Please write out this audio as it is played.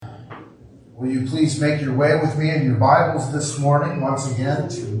Will you please make your way with me in your Bibles this morning, once again,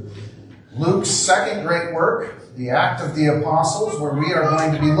 to Luke's second great work, the Act of the Apostles, where we are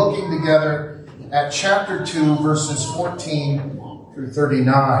going to be looking together at chapter 2, verses 14 through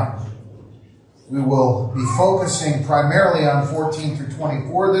 39. We will be focusing primarily on 14 through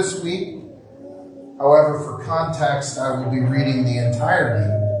 24 this week. However, for context, I will be reading the entirety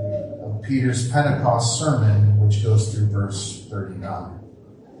of Peter's Pentecost sermon, which goes through verse 39.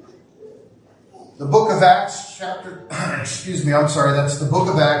 The book of Acts, that's the book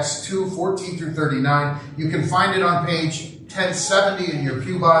of Acts 2, 14 through 39. You can find it on page 1070 in your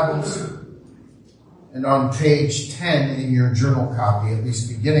pew Bibles and on page 10 in your journal copy, at least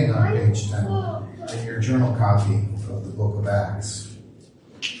beginning on page 10 in your journal copy of the book of Acts.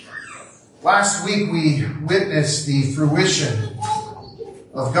 Last week we witnessed the fruition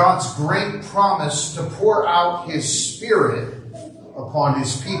of God's great promise to pour out His Spirit upon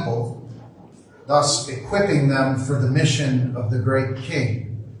His people, thus equipping them for the mission of the great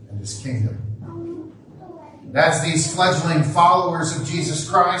King and His kingdom. And as these fledgling followers of Jesus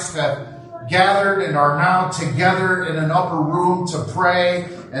Christ have gathered and are now together in an upper room to pray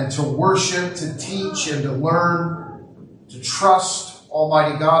and to worship, to teach and to learn, to trust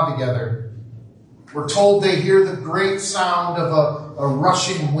Almighty God together, we're told they hear the great sound of a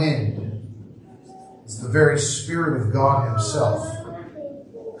rushing wind as the very Spirit of God Himself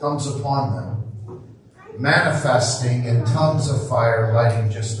comes upon them, manifesting in tongues of fire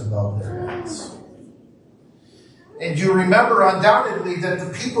lighting just above their heads. And you remember undoubtedly that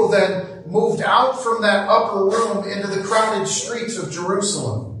the people then moved out from that upper room into the crowded streets of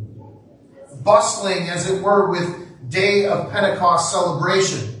Jerusalem, bustling, as it were, with day of Pentecost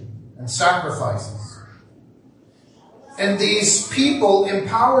celebration and sacrifices. And these people,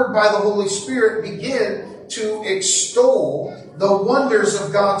 empowered by the Holy Spirit, begin to extol the wonders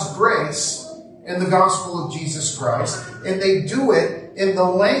of God's grace in the gospel of Jesus Christ, and they do it in the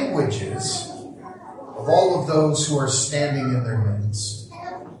languages of all of those who are standing in their midst.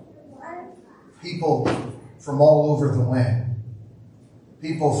 People from all over the land.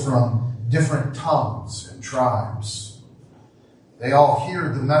 People from different tongues and tribes. They all hear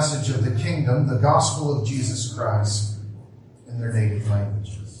the message of the kingdom, the gospel of Jesus Christ, in their native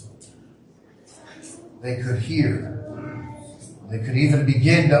languages. They could hear. They could even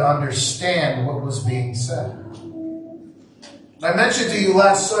begin to understand what was being said. I mentioned to you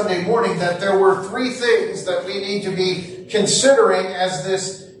last Sunday morning that there were three things that we need to be considering as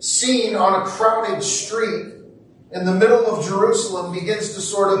this scene on a crowded street in the middle of Jerusalem begins to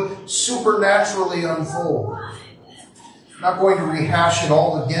sort of supernaturally unfold. I'm not going to rehash it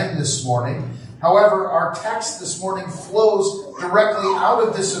all again this morning. However, our text this morning flows directly out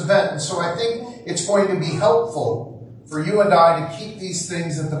of this event, and so I think it's going to be helpful for you and I to keep these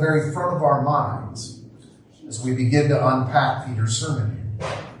things at the very front of our minds as we begin to unpack Peter's sermon here.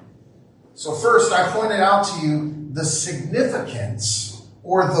 So first, I pointed out to you the significance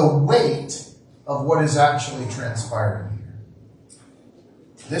or the weight of what is actually transpiring here.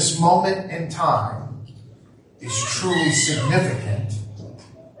 This moment in time is truly significant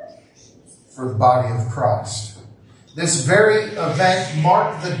for the body of Christ. This very event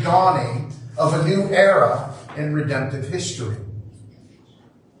marked the dawning of a new era in redemptive history.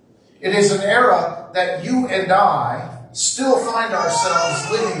 It is an era that you and I still find ourselves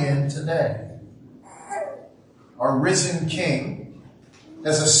living in today. Our risen King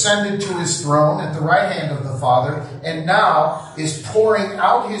has ascended to His throne at the right hand of the Father and now is pouring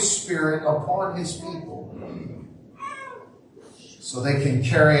out His Spirit upon His people so they can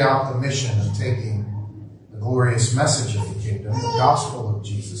carry out the mission of taking the glorious message of the kingdom, the gospel of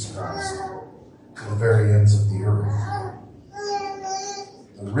Jesus Christ, to the very ends of the earth.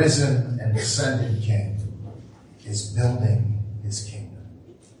 The risen and ascended King is building His kingdom.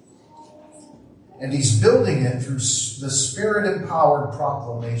 And He's building it through the Spirit-empowered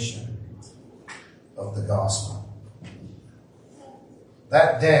proclamation of the gospel.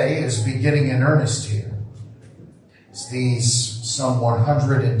 That day is beginning in earnest here, as these some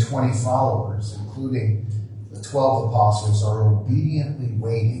 120 followers, including the 12 apostles, are obediently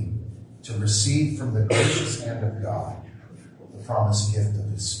waiting to receive from the gracious hand of God the promised gift of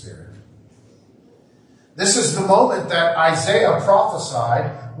His Spirit. This is the moment that Isaiah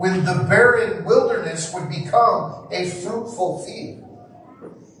prophesied when the barren wilderness would become a fruitful field.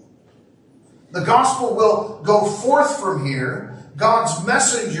 The gospel will go forth from here. God's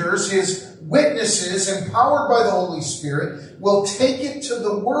messengers, His witnesses, empowered by the Holy Spirit, will take it to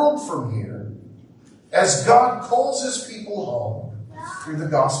the world from here as God calls His people home through the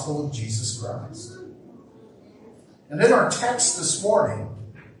gospel of Jesus Christ. And in our text this morning,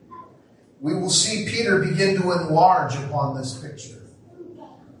 we will see Peter begin to enlarge upon this picture.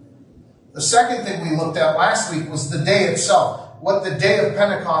 The second thing we looked at last week was the day itself, what the day of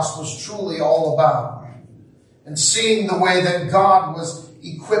Pentecost was truly all about, and seeing the way that God was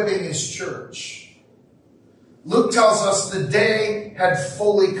equipping his church. Luke tells us the day had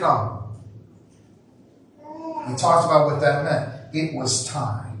fully come. We talked about what that meant. It was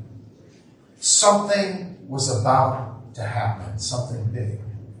time. Something was about to happen, something big.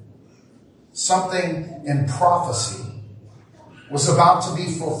 Something in prophecy was about to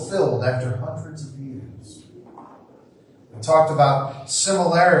be fulfilled after hundreds of years. We talked about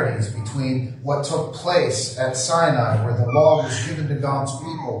similarities between what took place at Sinai, where the law was given to God's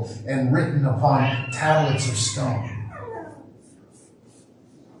people and written upon tablets of stone.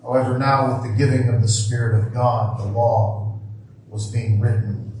 However, now with the giving of the Spirit of God, the law was being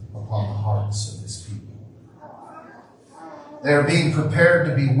written upon the hearts of his people. They are being prepared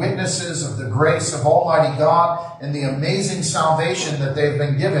to be witnesses of the grace of Almighty God and the amazing salvation that they've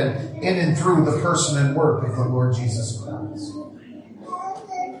been given in and through the person and work of the Lord Jesus Christ.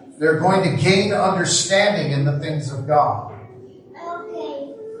 They're going to gain understanding in the things of God,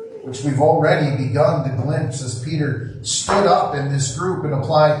 which we've already begun to glimpse as Peter stood up in this group and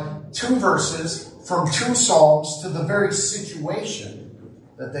applied 2 verses from 2 Psalms to the very situation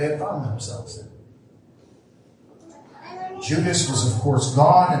that they had found themselves in. Judas was, of course,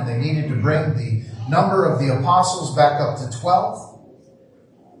 gone, and they needed to bring the number of the apostles back up to 12.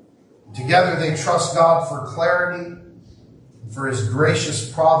 Together they trust God for clarity, for his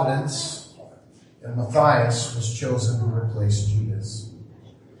gracious providence, and Matthias was chosen to replace Judas.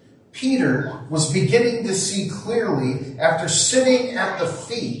 Peter was beginning to see clearly after sitting at the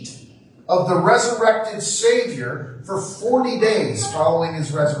feet of the resurrected Savior for 40 days following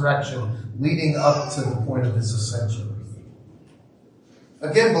his resurrection, leading up to the point of his ascension.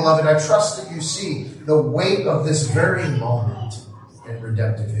 Again, beloved, I trust that you see the weight of this very moment in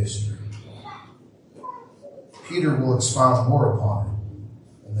redemptive history. Peter will expound more upon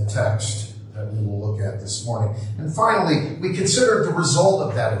it in the text that we will look at this morning. And finally, we consider the result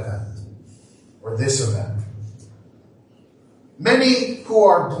of that event, or this event. Many who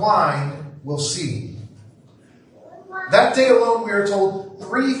are blind will see. That day alone, we are told,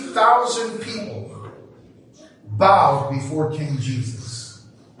 3,000 people bowed before King Jesus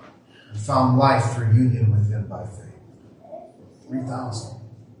and found life through union with him by faith. 3,000.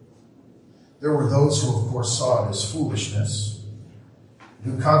 There were those who, of course, saw it as foolishness,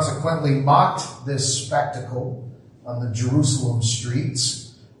 who consequently mocked this spectacle on the Jerusalem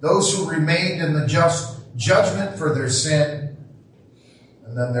streets, those who remained in the just judgment for their sin,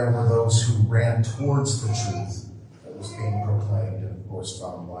 and then there were those who ran towards the truth that was being proclaimed and, of course,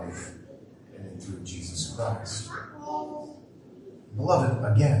 found life in and through Jesus Christ.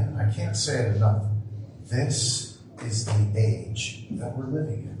 Beloved, again, I can't say it enough. This is the age that we're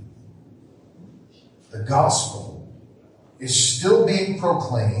living in. The gospel is still being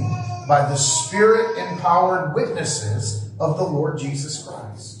proclaimed by the Spirit-empowered witnesses of the Lord Jesus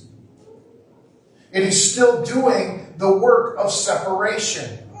Christ. It is still doing the work of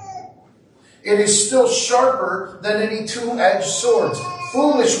separation. It is still sharper than any two-edged swords.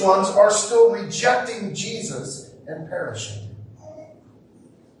 Foolish ones are still rejecting Jesus and perishing.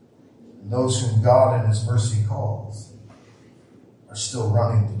 And those whom God in his mercy calls are still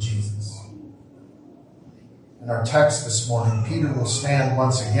running to Jesus. In our text this morning, Peter will stand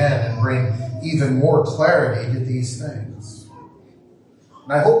once again and bring even more clarity to these things.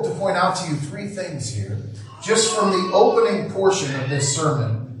 And I hope to point out to you 3 things here, just from the opening portion of this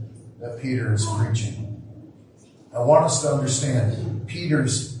sermon that Peter is preaching. I want us to understand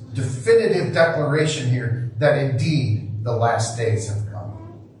Peter's definitive declaration here that indeed the last days have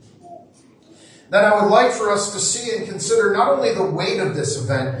come. Then I would like for us to see and consider not only the weight of this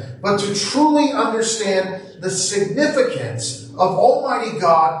event, but to truly understand the significance of Almighty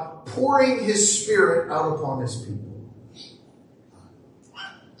God pouring his Spirit out upon his people.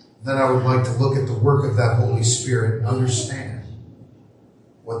 Then I would like to look at the work of that Holy Spirit and understand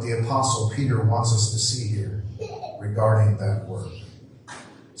what the Apostle Peter wants us to see here regarding that work.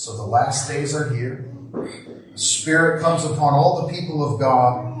 So the last days are here. The Spirit comes upon all the people of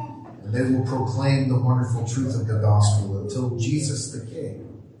God, and they will proclaim the wonderful truth of the gospel until Jesus the King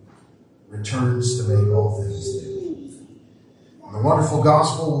returns to make all things new. And the wonderful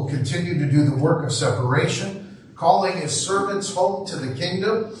gospel will continue to do the work of separation, calling his servants home to the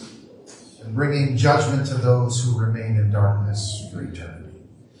kingdom and bringing judgment to those who remain in darkness for eternity.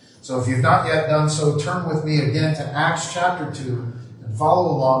 So if you've not yet done so, turn with me again to Acts chapter 2 and And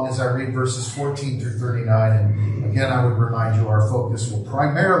follow along as I read verses 14 through 39. And again, I would remind you our focus will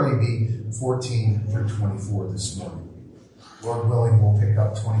primarily be 14 through 24 this morning. Lord willing, we'll pick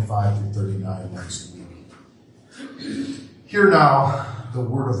up 25 through 39 next week. Hear now the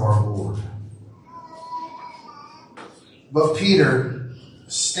word of our Lord. But Peter,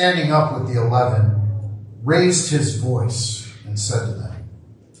 standing up with the 11, raised his voice and said to them,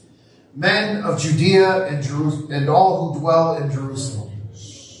 Men of Judea and all who dwell in Jerusalem,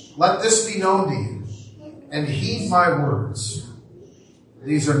 let this be known to you, and heed my words.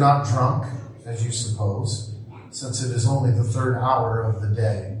 These are not drunk, as you suppose, since it is only the 3rd hour of the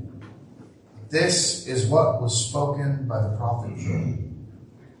day. This is what was spoken by the prophet Joel.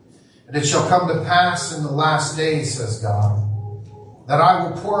 And it shall come to pass in the last days, says God, that I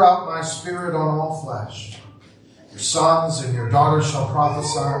will pour out my spirit on all flesh. Your sons and your daughters shall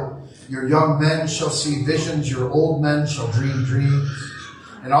prophesy. Your young men shall see visions. Your old men shall dream dreams.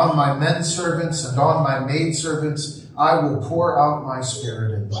 And on my men servants and on my maid servants I will pour out my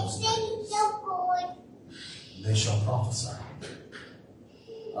spirit in those days. They shall prophesy.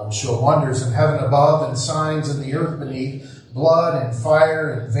 I will show wonders in heaven above and signs in the earth beneath, blood and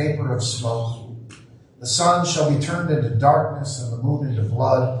fire and vapor of smoke. The sun shall be turned into darkness and the moon into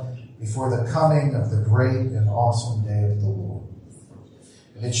blood before the coming of the great and awesome day of the Lord.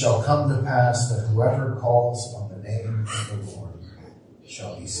 And it shall come to pass that whoever calls on the name of the Lord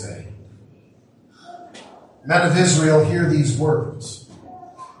shall be saved. Men of Israel, hear these words.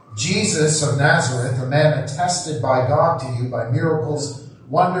 Jesus of Nazareth, a man attested by God to you by miracles,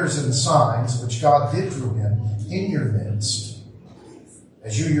 wonders, and signs, which God did through him in your midst,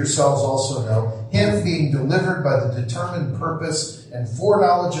 as you yourselves also know, him being delivered by the determined purpose and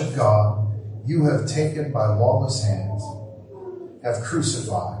foreknowledge of God, you have taken by lawless hands, have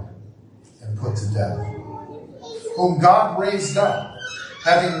crucified and put to death, whom God raised up,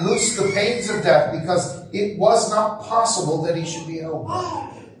 having loosed the pains of death, because it was not possible that he should be held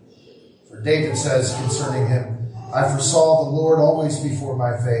back. For David says concerning him, I foresaw the Lord always before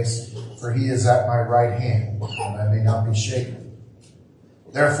my face, for he is at my right hand, and I may not be shaken.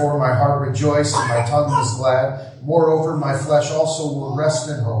 Therefore my heart rejoiced, and my tongue was glad. Moreover, my flesh also will rest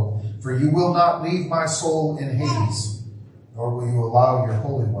in hope, for you will not leave my soul in Hades, nor will you allow your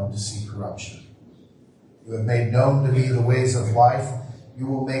Holy One to see corruption. You have made known to me the ways of life. You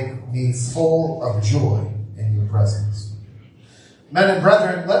will make me full of joy in your presence. Men and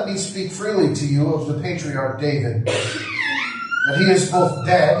brethren, let me speak freely to you of the patriarch David, that he is both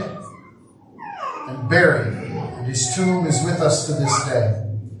dead and buried, and his tomb is with us to this day.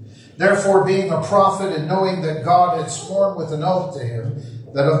 Therefore, being a prophet and knowing that God had sworn with an oath to him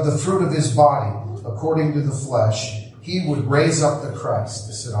that of the fruit of his body, according to the flesh, he would raise up the Christ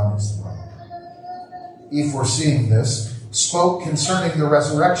to sit on his throne. He, foreseeing this, spoke concerning the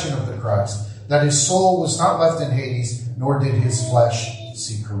resurrection of the Christ, that his soul was not left in Hades, nor did his flesh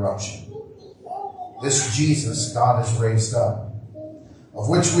see corruption. This Jesus God has raised up, of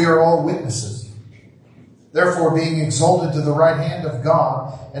which we are all witnesses. Therefore, being exalted to the right hand of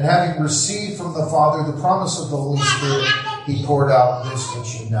God, and having received from the Father the promise of the Holy Spirit, he poured out this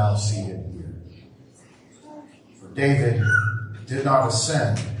which you now see and hear. For David did not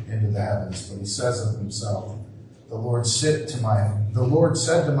ascend into the heavens, but he says of himself, The Lord said to my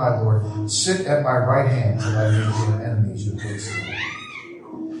Lord, sit at my right hand till I make your enemies your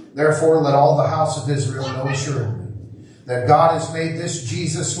footstool. Therefore, let all the house of Israel know assuredly that God has made this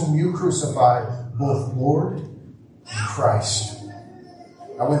Jesus whom you crucified both Lord and Christ.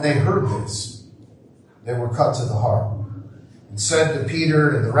 Now when they heard this, they were cut to the heart, and said to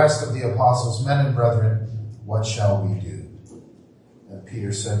Peter and the rest of the apostles, Men and brethren, what shall we do? And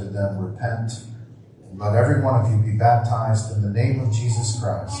Peter said to them, Repent, and let every one of you be baptized in the name of Jesus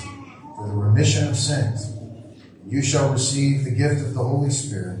Christ for the remission of sins. And you shall receive the gift of the Holy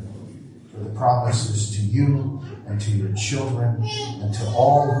Spirit, for the promise is to you and to your children and to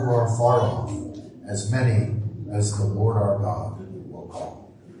all who are far off, as many as the Lord our God will call.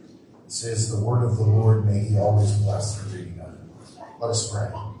 This is the word of the Lord. May he always bless the reading of it. Let us pray.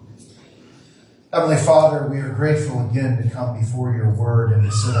 Heavenly Father, we are grateful again to come before your word and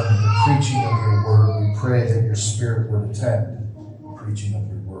to sit under the preaching of your word. We pray that your Spirit would attend the preaching of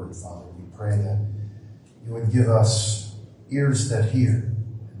your word, Father. We pray that you would give us ears that hear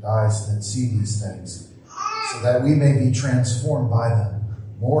and eyes that see these things, so that we may be transformed by them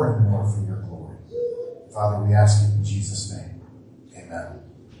more and more for your glory. Father, we ask it in Jesus' name. Amen.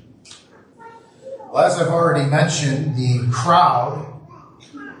 Well, as I've already mentioned, the crowd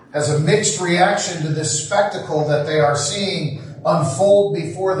has a mixed reaction to this spectacle that they are seeing unfold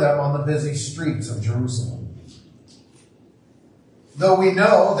before them on the busy streets of Jerusalem. though we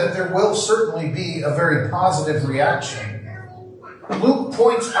know that there will certainly be a very positive reaction, Luke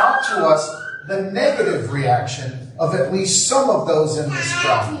points out to us the negative reaction of at least some of those in this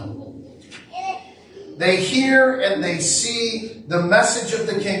crowd. They hear and they see the message of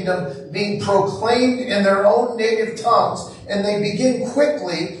the kingdom being proclaimed in their own native tongues, and they begin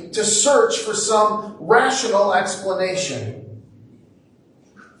quickly to search for some rational explanation.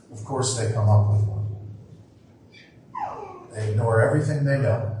 Of course, they come up with one. They ignore everything they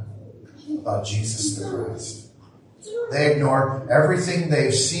know about Jesus the Christ. They ignore everything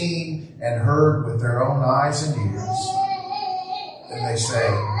they've seen and heard with their own eyes and ears. And they say,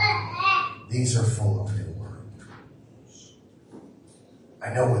 these are full of new wine.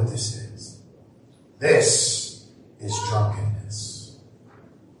 I know what this is. This is drunkenness.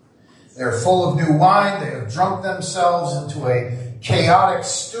 They're full of new wine. They have drunk themselves into a chaotic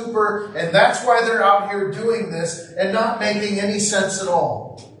stupor, and that's why they're out here doing this and not making any sense at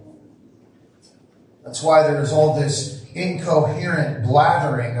all. That's why there's all this incoherent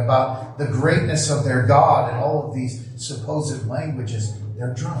blathering about the greatness of their God and all of these supposed languages.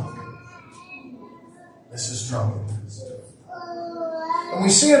 They're drunk. This is drunkenness. And we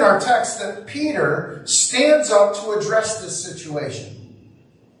see in our text that Peter stands up to address this situation.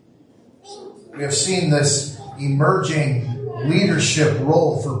 We have seen this emerging leadership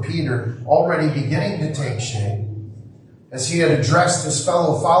role for Peter already beginning to take shape as he had addressed his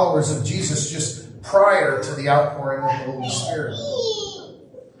fellow followers of Jesus just prior to the outpouring of the Holy Spirit.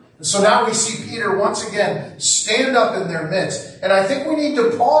 And so now we see Peter once again stand up in their midst. And I think we need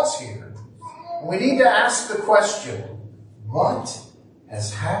to pause here. We need to ask the question, what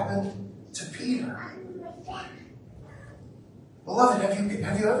has happened to Peter? Beloved,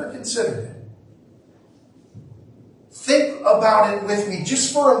 have you ever considered it? Think about it with me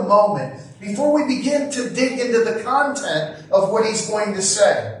just for a moment before we begin to dig into the content of what he's going to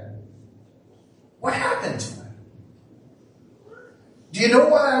say. What happened to him? Do you know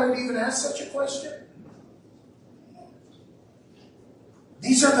why I would even ask such a question?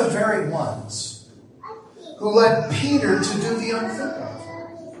 These are the very ones who led Peter to do the unthinkable.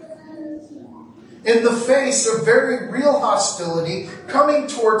 In the face of very real hostility coming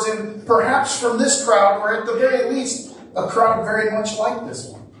towards him, perhaps from this crowd, or at the very least, a crowd very much like this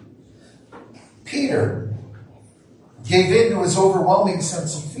one. Peter gave in to his overwhelming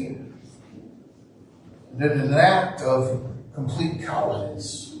sense of fear. And in an act of complete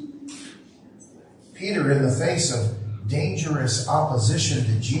cowardice, Peter, in the face of dangerous opposition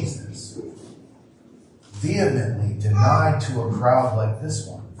to Jesus, vehemently denied to a crowd like this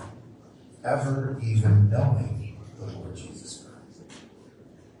one ever even knowing the Lord Jesus Christ.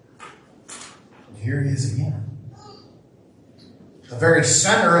 And here he is again. The very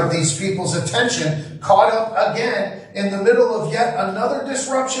center of these people's attention, caught up again in the middle of yet another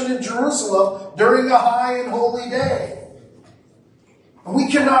disruption in Jerusalem during a high and holy day. And we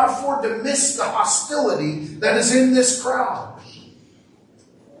cannot afford to miss the hostility that is in this crowd.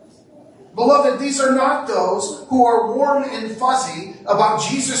 Beloved, these are not those who are warm and fuzzy about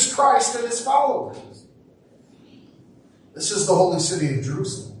Jesus Christ and his followers. This is the holy city of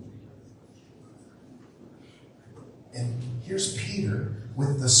Jerusalem. And here's Peter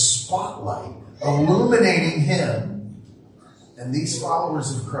with the spotlight illuminating him and these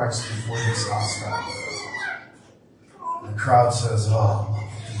followers of Christ before this hostile. The crowd says, oh, look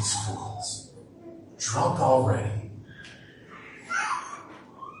at these fools. Drunk already.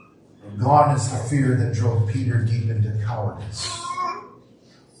 And gone is the fear that drove Peter deep into cowardice.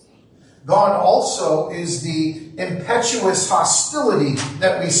 Gone also is the impetuous hostility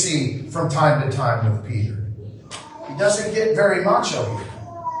that we see from time to time with Peter. He doesn't get very much of it.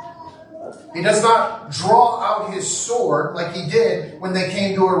 He does not draw out his sword like he did when they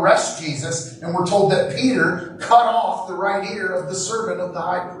came to arrest Jesus and were told that Peter cut off the right ear of the servant of the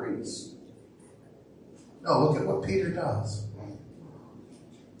high priest. No, look at what Peter does.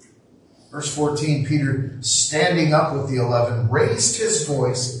 Verse 14, Peter, standing up with the 11, raised his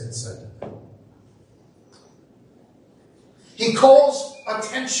voice and said to them. He calls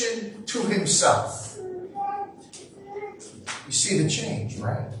attention to himself. You see the change,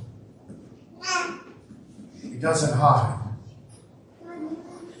 right? He doesn't hide.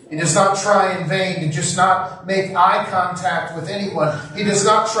 He does not try in vain to just not make eye contact with anyone. He does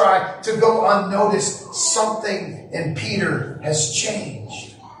not try to go unnoticed. Something in Peter has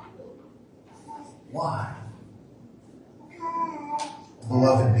changed. Why?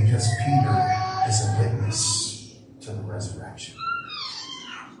 Beloved, because Peter is a witness to the resurrection.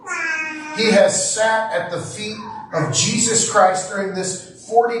 He has sat at the feet of Jesus Christ during this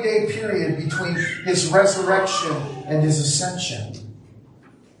 40-day period between his resurrection and his ascension.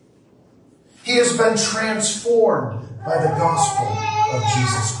 He has been transformed by the gospel of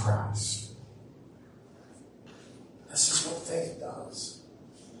Jesus Christ. This is what faith does.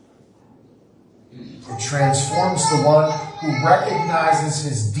 It transforms the one who recognizes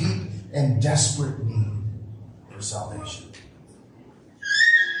his deep and desperate need for salvation.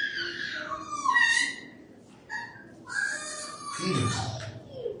 Peter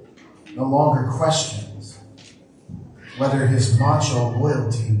no longer questions whether his macho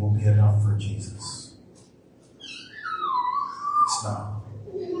loyalty will be enough for Jesus. It's not.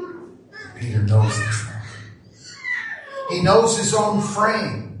 Peter knows it's not. He knows his own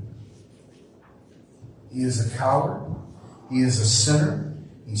frame. He is a coward. He is a sinner.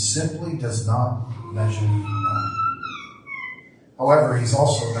 He simply does not measure up. However, he's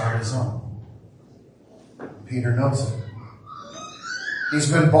also not his own. Peter knows it. He's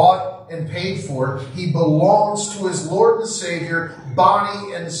been bought and paid for. He belongs to his Lord and Savior,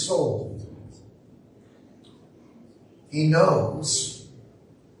 body and soul. He knows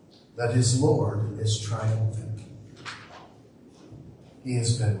that his Lord is triumphant. He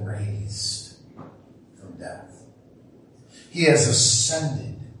has been raised from death. He has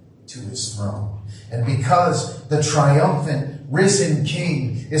ascended to his throne. And because the triumphant, risen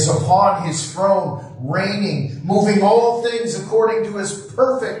King is upon his throne, reigning, moving all things according to his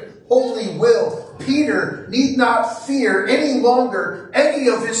perfect, holy will, Peter need not fear any longer any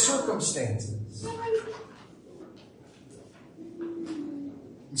of his circumstances.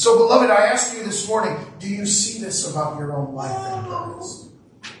 So, beloved, I ask you this morning, do you see this about your own life in Christ?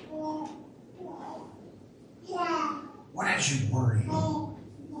 What has you worried this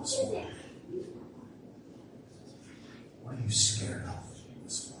morning? What are you scared of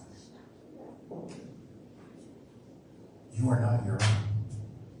this morning? You are not your own.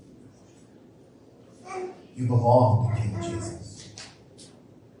 You belong to King Jesus.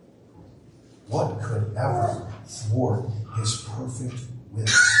 What could ever thwart his perfect will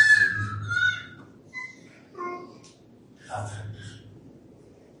for you? Nothing.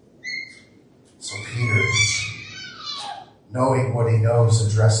 So Peter, knowing what he knows,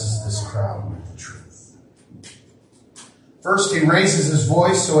 addresses this crowd with the truth. First, he raises his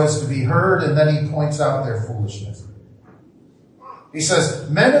voice so as to be heard, and then he points out their foolishness. He says,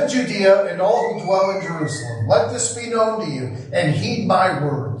 "Men of Judea and all who dwell in Jerusalem, let this be known to you, and heed my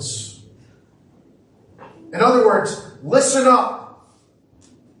words." In other words, listen up.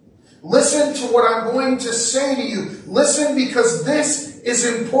 Listen to what I'm going to say to you. Listen, because this is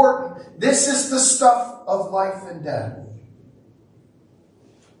important. This is the stuff of life and death.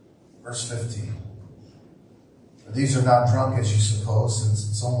 Verse 15. These are not drunk as you suppose, since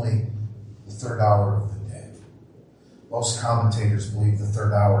it's only the third hour of the day. Most commentators believe the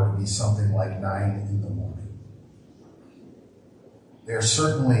third hour to be something like 9 in the morning. They are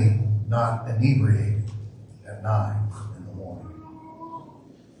certainly not inebriated at 9 in the morning.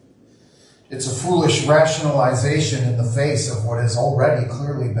 It's a foolish rationalization in the face of what has already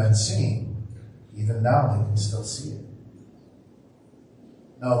clearly been seen. Even now they can still see it.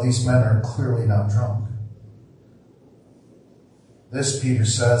 No, these men are clearly not drunk. This, Peter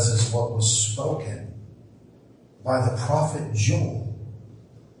says, is what was spoken by the prophet Joel.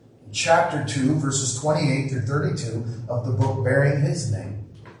 In chapter 2, verses 28 through 32 of the book bearing his name.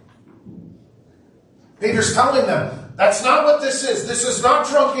 Peter's telling them, that's not what this is. This is not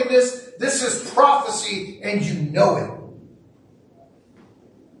drunkenness. This is prophecy, and you know it.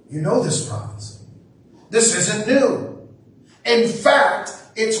 You know this prophecy. This isn't new. In fact,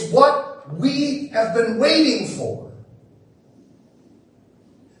 it's what we have been waiting for.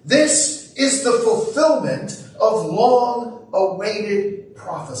 This is the fulfillment of long-awaited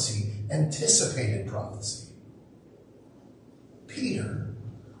prophecy, anticipated prophecy. Peter,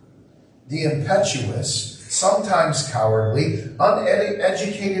 the impetuous, sometimes cowardly,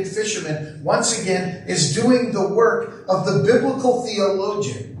 uneducated fisherman, once again is doing the work of the biblical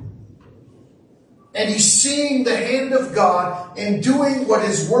theologian. And he's seeing the hand of God in doing what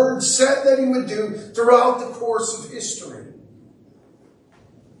his word said that he would do throughout the course of history.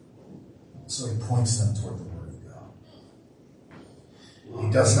 So he points them toward the word of God. He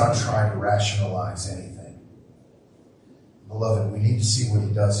does not try to rationalize anything. Beloved, we need to see what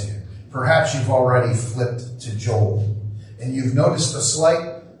he does here. Perhaps you've already flipped to Joel, and you've noticed a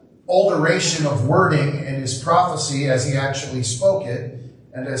slight alteration of wording in his prophecy as he actually spoke it,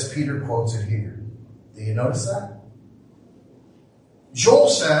 and as Peter quotes it here. Do you notice that? Joel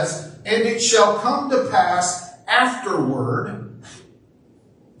says, "And it shall come to pass afterward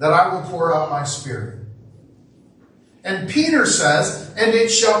that I will pour out my spirit." And Peter says, "And it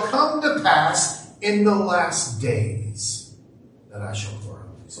shall come to pass in the last days that I shall pour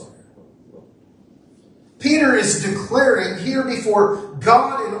out my spirit." Peter is declaring here before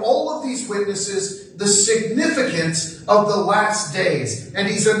God and all of these witnesses the significance of the last days. And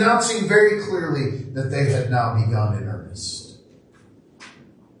he's announcing very clearly that they had now begun in earnest.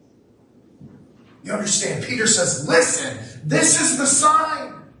 You understand? Peter says, listen, this is the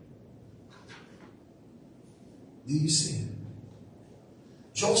sign. Do you see it?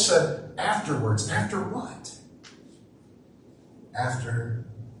 Joel said afterwards. After what? After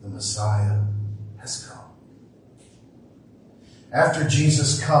the Messiah has come. After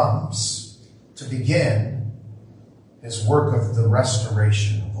Jesus comes to begin his work of the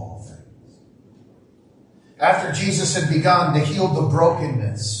restoration of all things. After Jesus had begun to heal the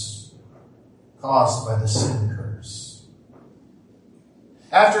brokenness caused by the sin curse.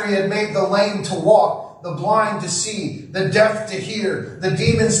 After he had made the lame to walk, the blind to see, the deaf to hear, the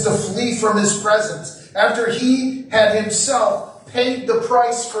demons to flee from his presence. After he had himself paid the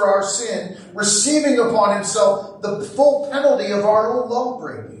price for our sin, receiving upon himself the full penalty of our own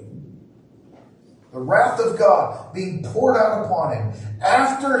law-breaking. The wrath of God being poured out upon him.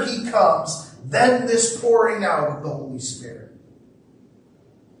 After he comes, then this pouring out of the Holy Spirit.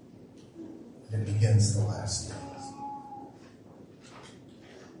 And it begins the last days.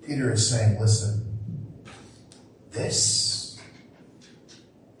 Peter is saying, listen, this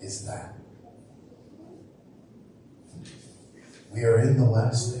is that. We are in the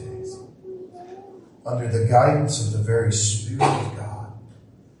last days, under the guidance of the very Spirit of God,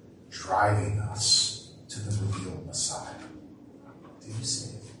 driving us to the revealed Messiah. Do you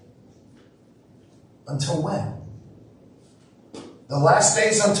see it? Until when? The last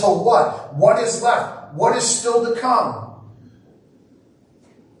days until what? What is left? What is still to come?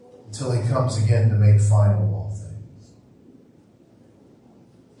 Until he comes again to make final all things.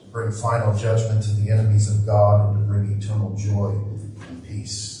 To bring final judgment to the enemies of God and to bring eternal joy and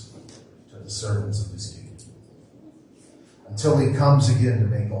peace to the servants of his kingdom. Until he comes again to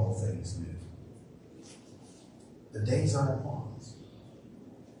make all things new. The days are upon us.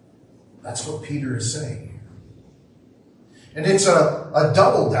 That's what Peter is saying here. And it's a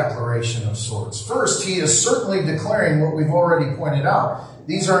double declaration of sorts. First, he is certainly declaring what we've already pointed out.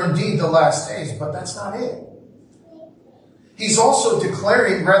 These are indeed the last days, but that's not it. He's also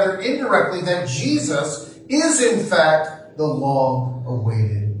declaring, rather indirectly, that Jesus is in fact the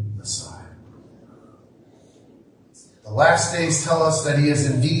long-awaited Messiah. The last days tell us that he has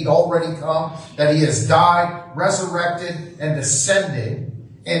indeed already come, that he has died, resurrected, and ascended.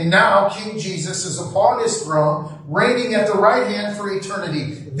 And now King Jesus is upon his throne, reigning at the right hand for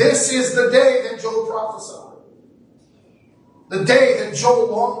eternity. This is the day that Joel prophesied. The day that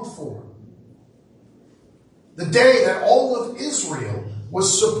Joel longed for. The day that all of Israel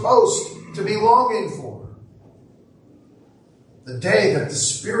was supposed to be longing for. The day that the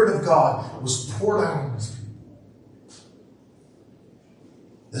Spirit of God was poured out on his people.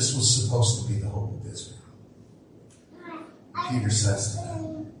 This was supposed to be the hope of Israel. Peter says to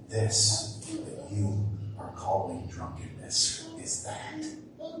them, this that you are calling drunkenness is that.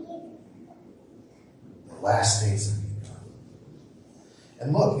 The last days have begun.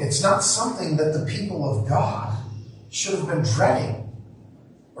 And look, it's not something that the people of God should have been dreading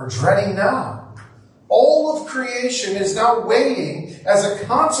or dreading now. All of creation is now waiting as a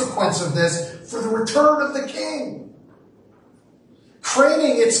consequence of this for the return of the King.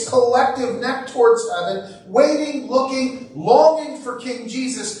 Craning its collective neck towards heaven, waiting, looking, longing for King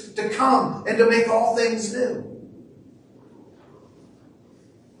Jesus to come and to make all things new.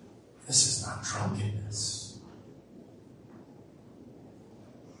 This is not drunkenness.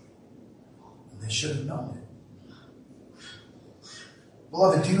 And they should have known it.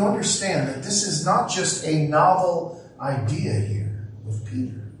 Beloved, do you understand that this is not just a novel idea here with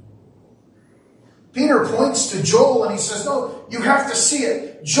Peter? Peter points to Joel and he says, no, you have to see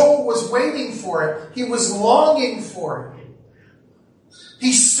it. Joel was waiting for it. He was longing for it.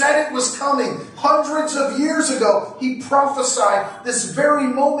 He said it was coming. Hundreds of years ago, he prophesied this very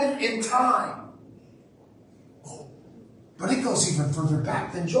moment in time. But it goes even further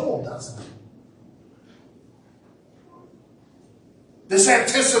back than Joel, doesn't it? This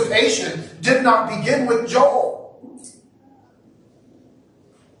anticipation did not begin with Joel.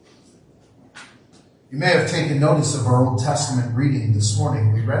 You may have taken notice of our Old Testament reading this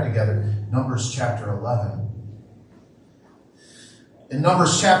morning. We read together Numbers chapter 11. In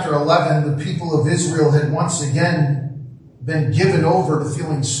Numbers chapter 11, the people of Israel had once again been given over to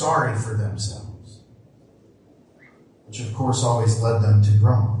feeling sorry for themselves, which of course always led them to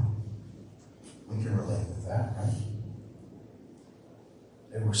grumble. We can relate with that, right?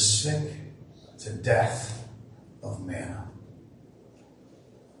 They were sick to death of manna.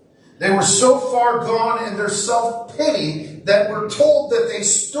 They were so far gone in their self-pity that we're told that they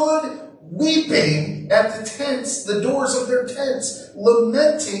stood weeping at the tents, the doors of their tents,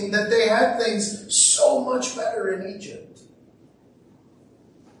 lamenting that they had things so much better in Egypt.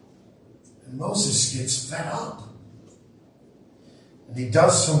 And Moses gets fed up. And he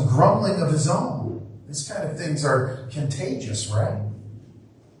does some grumbling of his own. These kind of things are contagious, right?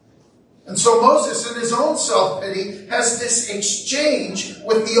 And so Moses, in his own self-pity, has this exchange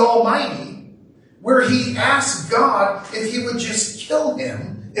with the Almighty where he asks God if he would just kill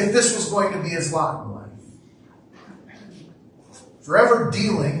him if this was going to be his lot in life. Forever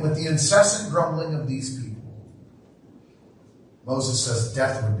dealing with the incessant grumbling of these people, Moses says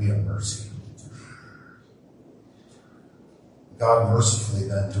death would be a mercy. God mercifully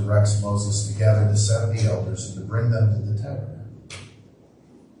then directs Moses to gather the 70 elders and to bring them to the tabernacle.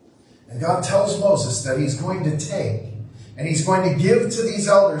 And God tells Moses that he's going to take and he's going to give to these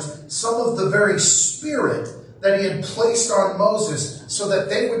elders some of the very spirit that he had placed on Moses so that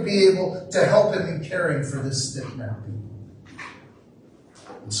they would be able to help him in caring for this stiff-necked people.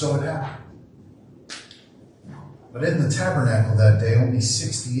 And so it happened. But in the tabernacle that day, only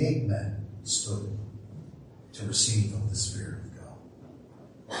 68 men stood to receive of the Spirit of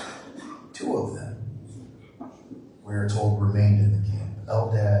God. 2 of them, we are told, remained in the camp,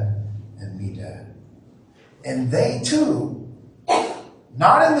 Eldad and Medad. And they too,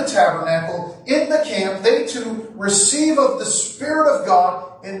 not in the tabernacle, in the camp, they too receive of the Spirit of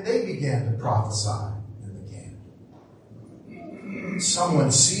God, and they began to prophesy in the camp.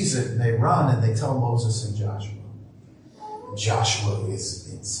 Someone sees it and they run and they tell Moses and Joshua. Joshua is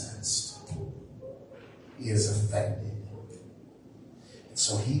incensed. He is offended. And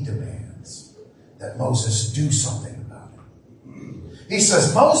so he demands that Moses do something about it. He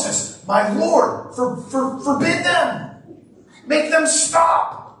says, Moses, my Lord, forbid them. Make them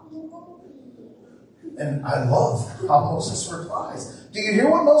stop. And I love how Moses replies. Do you hear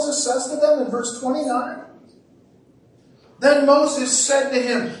what Moses says to them in verse 29? Then Moses said to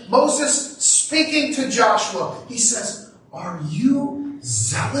him, Moses speaking to Joshua, he says, are you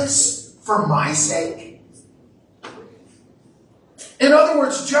zealous for my sake? In other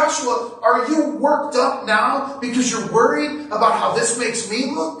words, Joshua, are you worked up now because you're worried about how this makes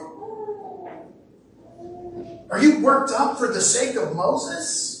me look? Are you worked up for the sake of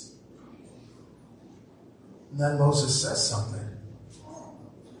Moses? And then Moses says something.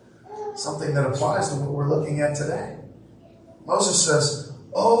 Something that applies to what we're looking at today. Moses says,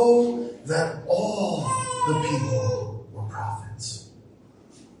 oh, that all the people were prophets.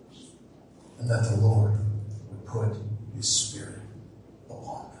 And that the Lord would put his Spirit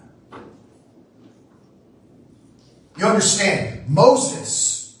upon them. You understand,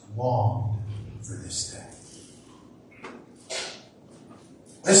 Moses longed for this day.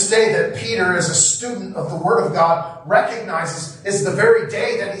 This day that Peter, as a student of the Word of God, recognizes is the very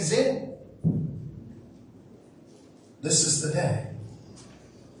day that he's in. This is the day.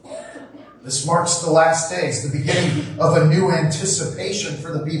 This marks the last days, the beginning of a new anticipation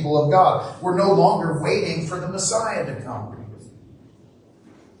for the people of God. We're no longer waiting for the Messiah to come.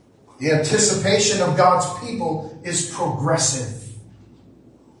 The anticipation of God's people is progressive.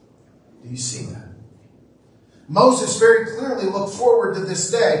 Do you see that? Moses very clearly looked forward to this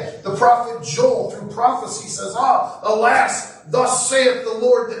day. The prophet Joel, through prophecy, says, alas, thus saith the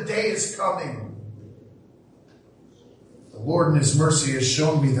Lord, the day is coming. The Lord in his mercy has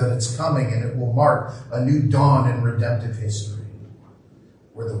shown me that it's coming, and it will mark a new dawn in redemptive history,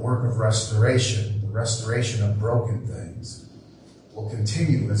 where the work of restoration, the restoration of broken things, will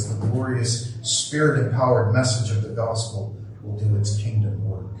continue as the glorious Spirit-empowered message of the gospel will do its kingdom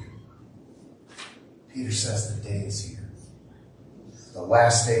work. Peter says the day is here. The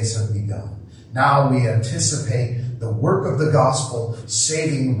last days have begun. Now we anticipate the work of the gospel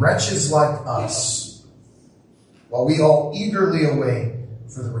saving wretches like us, while we all eagerly await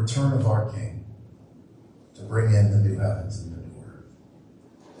for the return of our King to bring in the new heavens and the new earth.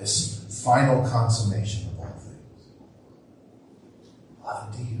 This final consummation of all things.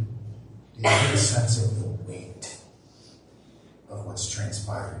 Beloved, do you get a sense of the weight of what's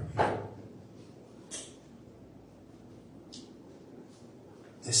transpiring here?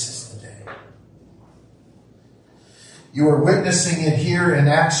 This is the day. You are witnessing it here in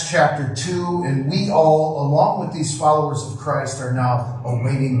Acts chapter 2, and we all, along with these followers of Christ, are now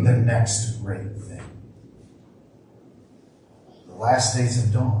awaiting the next great thing. The last days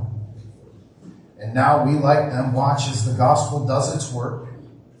have dawned. And now we, like them, watch as the gospel does its work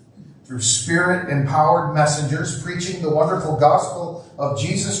through Spirit-empowered messengers preaching the wonderful gospel of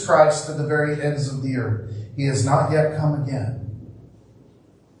Jesus Christ to the very ends of the earth. He has not yet come again.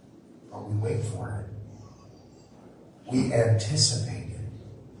 we wait for it. We anticipate it.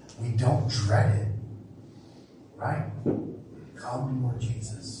 We don't dread it. Right? Come, Lord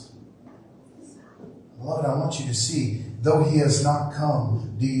Jesus. Beloved, I want you to see, though he has not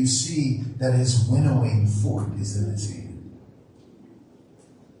come, do you see that his winnowing fork is in his hand?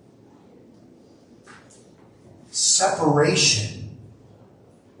 Separation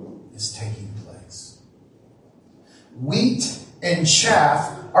is taking place. Wheat and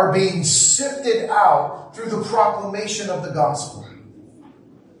chaff are being sifted out through the proclamation of the gospel.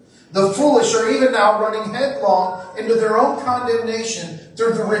 The foolish are even now running headlong into their own condemnation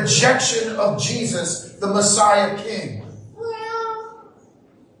through the rejection of Jesus, the Messiah King.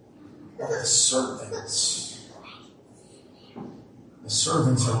 The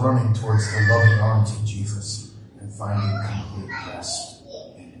servants are running towards the loving arms of Jesus and finding complete rest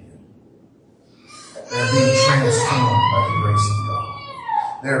in him. They're being transformed by the grace of God.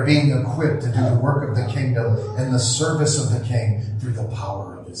 They're being equipped to do the work of the kingdom and the service of the King through the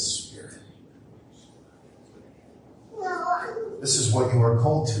power of his Spirit. This is what you are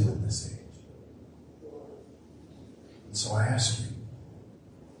called to in this age. And so I ask you,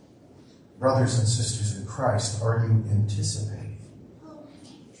 brothers and sisters in Christ, are you anticipating,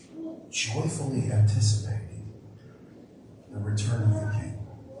 joyfully anticipating the return of the King?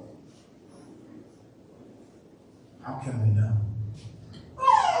 How can we know?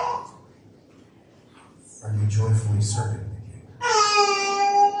 Are you joyfully serving the King?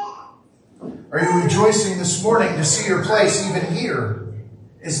 Are you rejoicing this morning to see your place even here?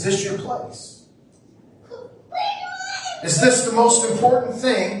 Is this your place? Is this the most important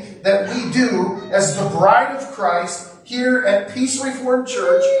thing that we do as the bride of Christ here at Peace Reformed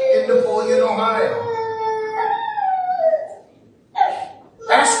Church in Napoleon, Ohio?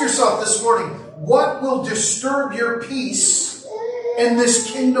 Ask yourself this morning, what will disturb your peace in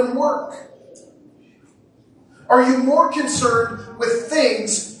this kingdom work? Are you more concerned with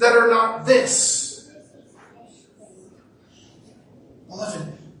things that are not this?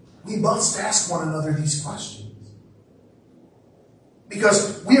 Beloved, we must ask one another these questions.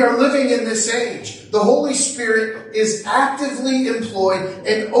 Because we are living in this age. The Holy Spirit is actively employed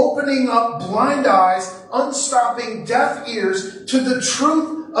in opening up blind eyes, unstopping deaf ears to the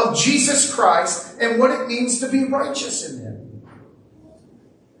truth of Jesus Christ and what it means to be righteous in him.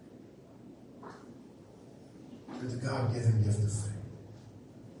 Through the God-given gift of faith.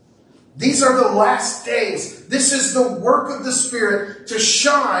 These are the last days. This is the work of the Spirit to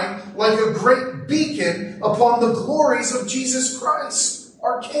shine like a great beacon upon the glories of Jesus Christ,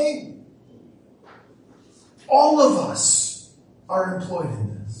 our King. All of us are employed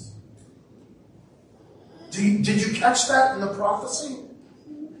in this. Did you catch that in the prophecy?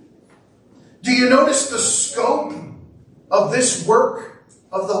 Do you notice the scope of this work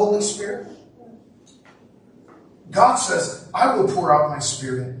of the Holy Spirit? God says, I will pour out my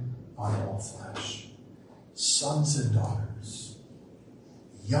Spirit on all flesh, sons and daughters,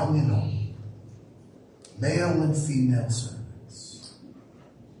 young and old, male and female servants.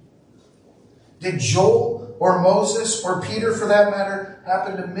 Did Joel or Moses or Peter, for that matter,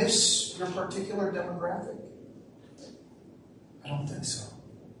 happen to miss your particular demographic? I don't think so.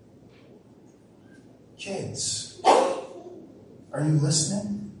 Kids, are you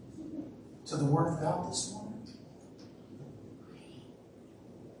listening to the Word of God this morning?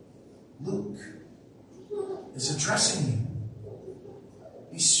 Luke is addressing you.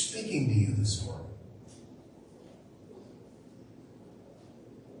 He's speaking to you this morning.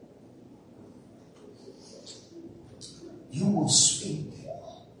 You will speak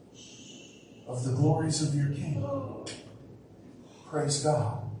of the glories of your King. Praise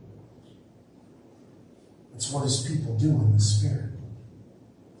God. It's what his people do in the Spirit.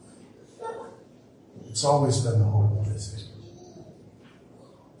 It's always been the hope of this age.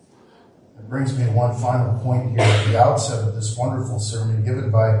 It brings me to one final point here at the outset of this wonderful sermon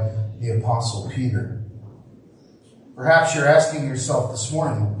given by the Apostle Peter. Perhaps you're asking yourself this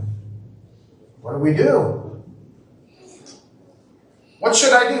morning, what do we do? What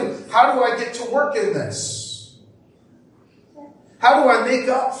should I do? How do I get to work in this? How do I make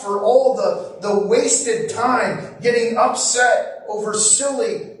up for all the wasted time getting upset over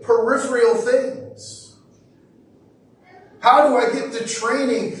silly peripheral things? How do I get the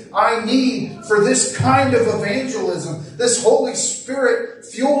training I need for this kind of evangelism, this Holy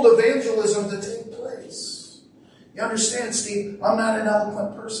Spirit-fueled evangelism to take place? You understand, Steve, I'm not an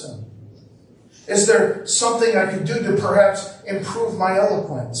eloquent person. Is there something I could do to perhaps improve my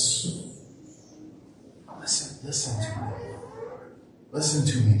eloquence? Listen to me. Listen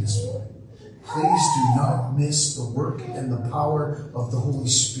to me this morning. Please do not miss the work and the power of the Holy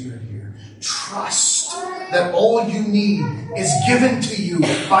Spirit here. Trust that all you need is given to you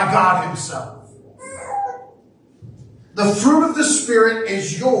by God Himself. The fruit of the Spirit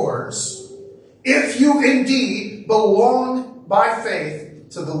is yours if you indeed belong by faith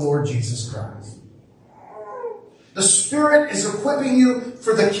to the Lord Jesus Christ. The Spirit is equipping you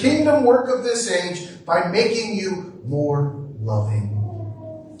for the kingdom work of this age by making you more loving,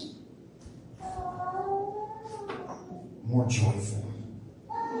 more joyful,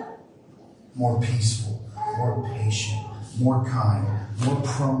 more peaceful, more patient, more kind, more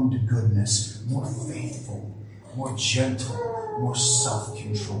prone to goodness, more faithful, more gentle, more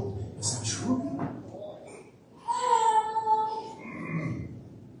self-controlled. Is that true?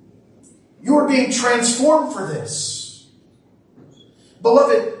 You are being transformed for this.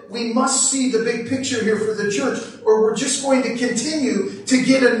 Beloved, we must see the big picture here for the church, or we're just going to continue to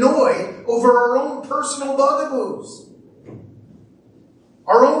get annoyed over our own personal bugaboos,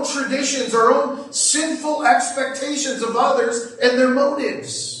 our own traditions, our own sinful expectations of others and their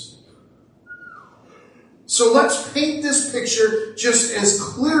motives. So let's paint this picture just as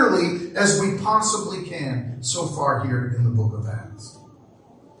clearly as we possibly can so far here in the book of Acts.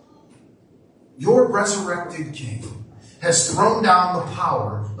 Your resurrected King has thrown down the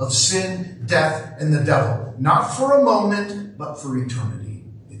power of sin, death, and the devil. Not for a moment, but for eternity.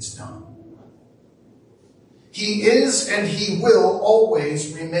 It's done. He is and He will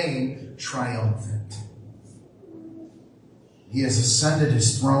always remain triumphant. He has ascended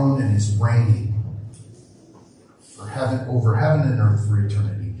His throne and is reigning for heaven, over heaven and earth for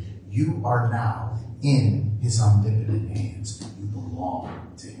eternity. You are now in His omnipotent hands. You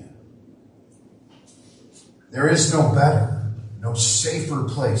belong to Him. There is no better, no safer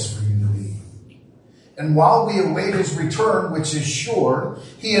place for you to be. And while we await His return, which is sure,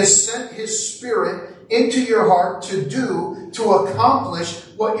 He has sent His Spirit into your heart to accomplish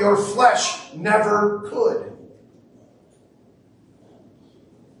what your flesh never could.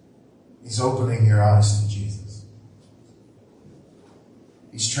 He's opening your eyes to Jesus.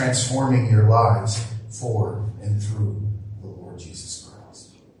 He's transforming your lives for and through the Lord Jesus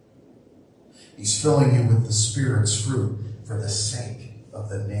Christ. He's filling you with the Spirit's fruit for the sake of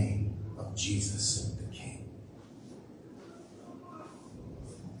the name of Jesus the King.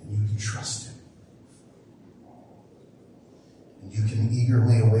 And you can trust Him. And you can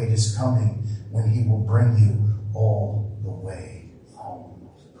eagerly await His coming when He will bring you all the way home.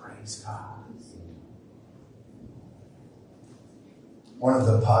 Praise God. One of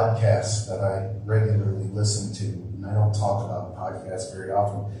the podcasts that I regularly listen to, and I don't talk about podcasts very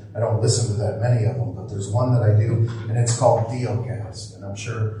often. I don't listen to that many of them, but there's one that I do, and it's called Theocast. And I'm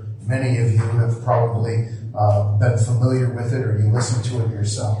sure many of you have probably been familiar with it, or you listen to it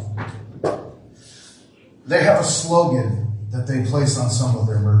yourself. They have a slogan that they place on some of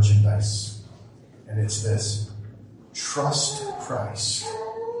their merchandise, and it's this: trust Christ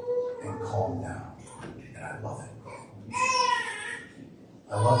and calm down. And I love it.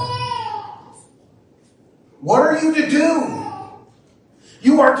 I love it. What are you to do?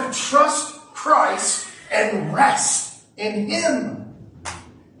 You are to trust Christ and rest in Him.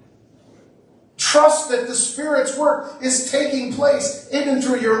 Trust that the Spirit's work is taking place in and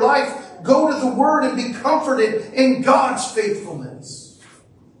through your life. Go to the Word and be comforted in God's faithfulness.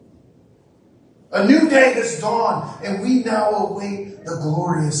 A new day has dawned, and we now await the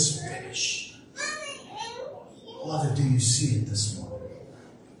glorious finish. Beloved, do you see it this morning?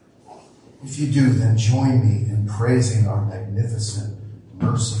 If you do, then join me in praising our magnificent,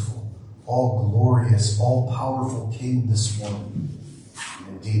 merciful, all-glorious, all-powerful King this morning,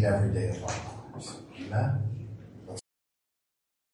 and indeed every day of our lives. Amen?